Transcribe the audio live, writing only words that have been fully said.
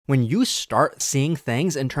When you start seeing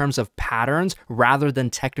things in terms of patterns rather than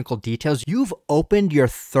technical details, you've opened your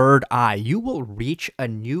third eye. You will reach a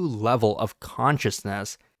new level of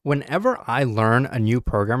consciousness. Whenever I learn a new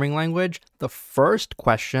programming language, the first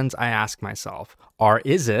questions I ask myself are,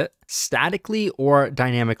 is it statically or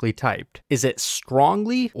dynamically typed? Is it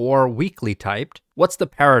strongly or weakly typed? What's the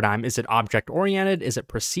paradigm? Is it object-oriented? Is it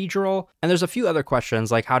procedural? And there's a few other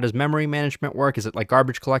questions like, how does memory management work? Is it like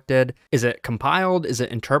garbage collected? Is it compiled? Is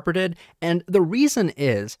it interpreted? And the reason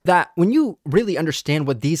is that when you really understand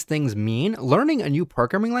what these things mean, learning a new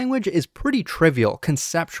programming language is pretty trivial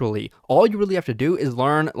conceptually. All you really have to do is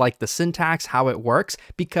learn like the syntax, how it works,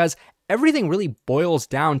 because everything really boils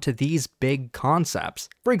down to these big concepts.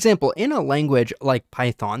 For example, in a language like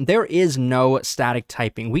Python, there is no static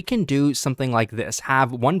typing. We can do something like this: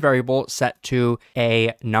 have one variable set to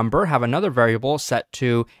a number, have another variable set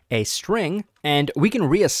to a string, and we can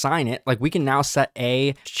reassign it. Like we can now set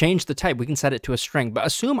change the type, we can set it to a string. But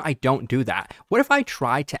assume I don't do that. What if I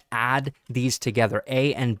try to add these together,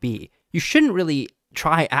 A and B? You shouldn't really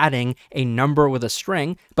try adding a number with a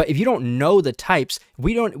string, but if you don't know the types,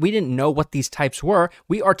 we didn't know what these types were,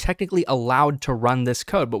 we are technically allowed to run this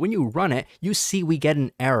code. But when you run it, you see we get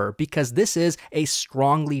an error because this is a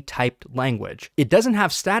strongly typed language. It doesn't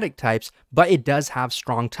have static types, but it does have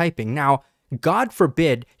strong typing. Now, God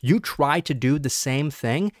forbid you try to do the same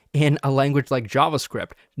thing in a language like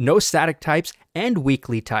JavaScript. No static types and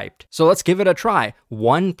weakly typed. So let's give it a try.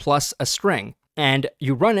 1 plus a string. And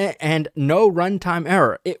you run it and no runtime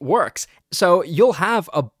error. It works. So you'll have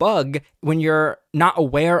a bug when you're not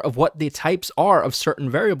aware of what the types are of certain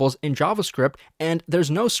variables in JavaScript, and there's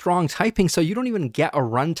no strong typing, so you don't even get a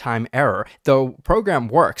runtime error. The program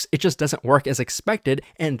works, it just doesn't work as expected,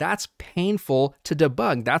 and that's painful to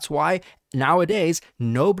debug. That's why nowadays,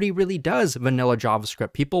 nobody really does vanilla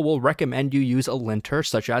JavaScript. People will recommend you use a linter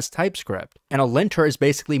such as TypeScript. And a linter is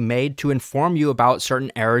basically made to inform you about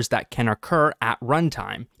certain errors that can occur at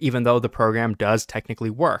runtime, even though the program does technically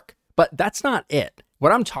work. But that's not it.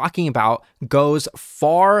 What I'm talking about goes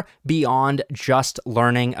far beyond just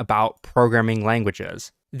learning about programming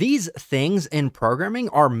languages. These things in programming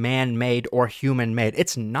are man-made or human-made.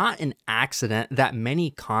 It's not an accident that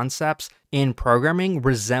many concepts in programming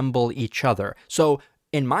resemble each other. So,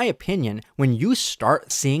 in my opinion, when you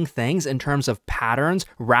start seeing things in terms of patterns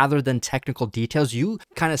rather than technical details, you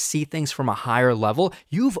kind of see things from a higher level,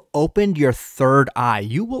 you've opened your third eye.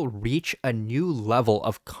 You will reach a new level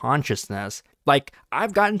of consciousness. Like,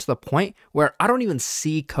 I've gotten to the point where I don't even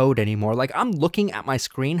see code anymore. Like, I'm looking at my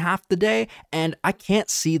screen half the day and I can't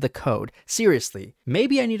see the code. Seriously,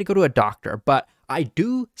 maybe I need to go to a doctor, but I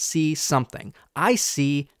do see something. I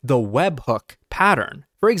see the webhook pattern.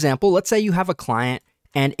 For example, let's say you have a client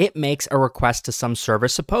and it makes a request to some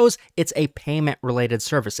service. Suppose it's a payment-related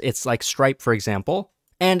service. It's like Stripe, for example.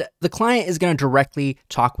 And the client is going to directly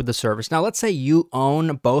talk with the service. Now, let's say you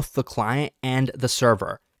own both the client and the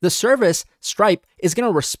server. The service, Stripe, is going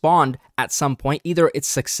to respond at some point. Either it's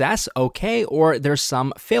success, okay, or there's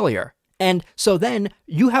some failure. And so then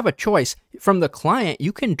you have a choice. From the client,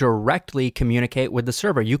 you can directly communicate with the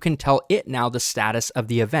server. You can tell it now the status of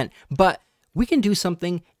the event. But we can do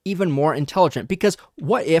something even more intelligent, because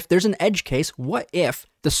what if there's an edge case? What if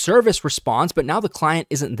the service responds, but now the client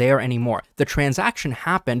isn't there anymore? The transaction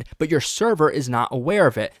happened, but your server is not aware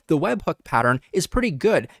of it. The webhook pattern is pretty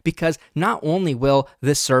good because not only will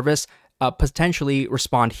this service potentially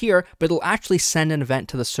respond here, but it'll actually send an event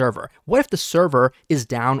to the server. What if the server is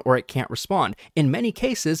down or it can't respond? In many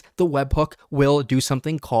cases, the webhook will do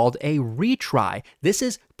something called a retry. This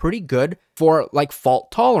is pretty good for like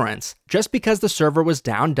fault tolerance. Just because the server was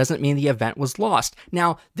down doesn't mean the event was lost.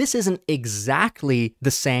 Now, this isn't exactly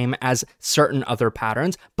the same as certain other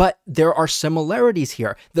patterns, but there are similarities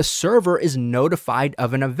here. The server is notified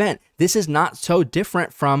of an event. This is not so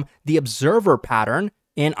different from the observer pattern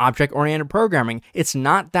in object-oriented programming. It's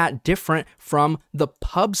not that different from the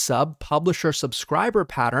pub/sub, publisher-subscriber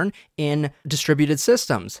pattern in distributed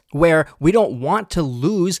systems, where we don't want to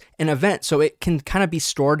lose an event, so it can kind of be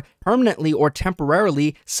stored permanently or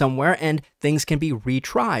temporarily somewhere, and things can be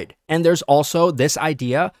retried. And there's also this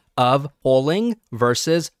idea of polling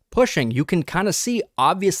versus pushing. You can kind of see,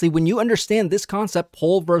 obviously, when you understand this concept,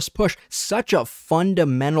 pull versus push, such a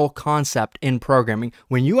fundamental concept in programming.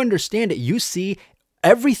 When you understand it, you see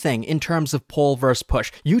everything in terms of pull versus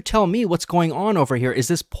push. You tell me what's going on over here. Is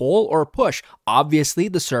this pull or push? Obviously,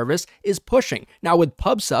 the service is pushing. Now, with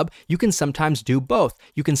pub/sub, you can sometimes do both.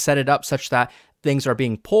 You can set it up such that things are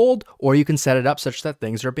being pulled, or you can set it up such that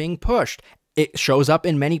things are being pushed. It shows up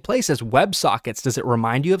in many places. WebSockets, does it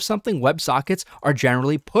remind you of something? WebSockets are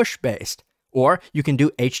generally push-based. Or you can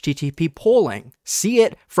do HTTP polling. See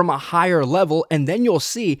it from a higher level, and then you'll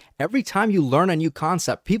see every time you learn a new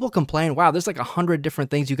concept, people complain, wow, there's like 100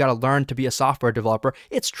 different things you got to learn to be a software developer.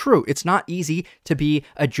 It's true. It's not easy to be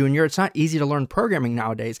a junior. It's not easy to learn programming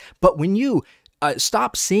nowadays. But when you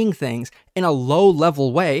stop seeing things in a low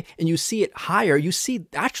level way and you see it higher, you see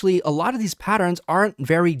actually a lot of these patterns aren't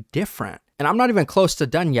very different. And I'm not even close to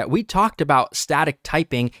done yet. We talked about static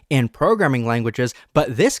typing in programming languages,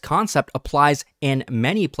 but this concept applies in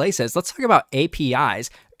many places. Let's talk about APIs.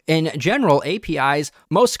 In general, APIs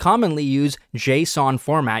most commonly use JSON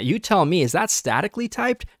format. You tell me, is that statically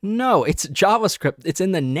typed? No, it's JavaScript. It's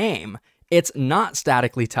in the name. It's not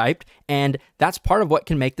statically typed, and that's part of what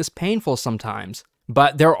can make this painful sometimes.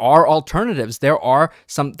 But there are alternatives. There are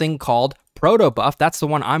something called protobuf. That's the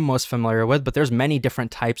one I'm most familiar with, but there's many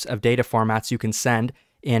different types of data formats you can send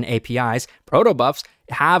in APIs. Protobufs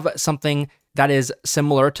have something that is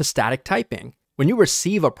similar to static typing. When you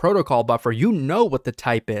receive a protocol buffer, you know what the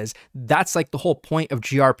type is. That's like the whole point of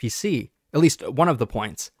gRPC, at least one of the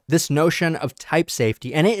points. This notion of type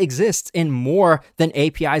safety, and it exists in more than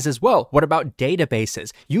APIs as well. What about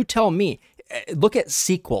databases? You tell me. Look at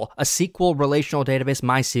SQL, a SQL relational database,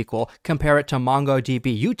 MySQL, compare it to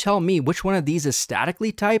MongoDB. You tell me which one of these is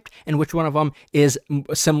statically typed and which one of them is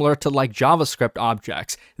similar to like JavaScript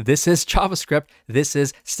objects. This is JavaScript, this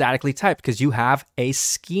is statically typed because you have a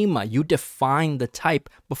schema. You define the type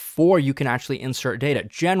before you can actually insert data.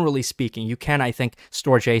 Generally speaking, you can, I think,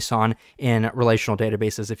 store JSON in relational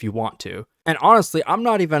databases if you want to. And honestly, I'm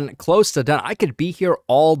not even close to done. I could be here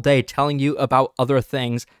all day telling you about other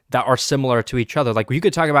things that are similar to each other. Like you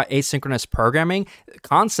could talk about asynchronous programming.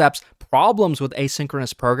 Concepts, problems with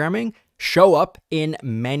asynchronous programming show up in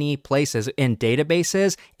many places, in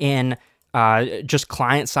databases, in just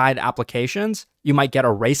client-side applications. You might get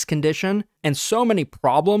a race condition, and so many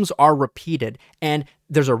problems are repeated. And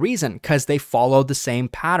there's a reason, because they follow the same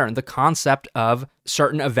pattern, the concept of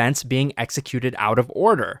certain events being executed out of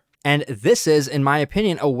order. And this is, in my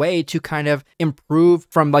opinion, a way to kind of improve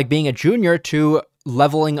from like being a junior to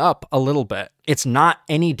leveling up a little bit. It's not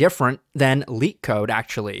any different than LeetCode,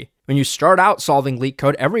 actually. When you start out solving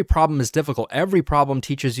LeetCode, every problem is difficult. Every problem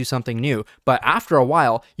teaches you something new. But after a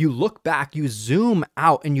while, you look back, you zoom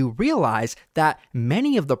out, and you realize that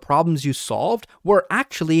many of the problems you solved were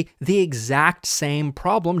actually the exact same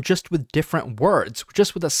problem, just with different words,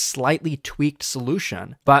 just with a slightly tweaked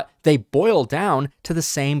solution. But they boil down to the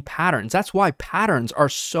same patterns. That's why patterns are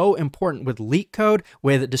so important with LeetCode,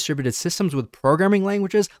 with distributed systems, with programming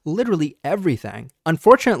languages, literally everything.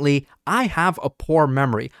 Unfortunately, I have a poor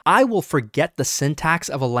memory. I will forget the syntax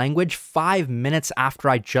of a language 5 minutes after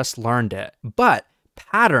I just learned it. But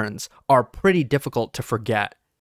patterns are pretty difficult to forget.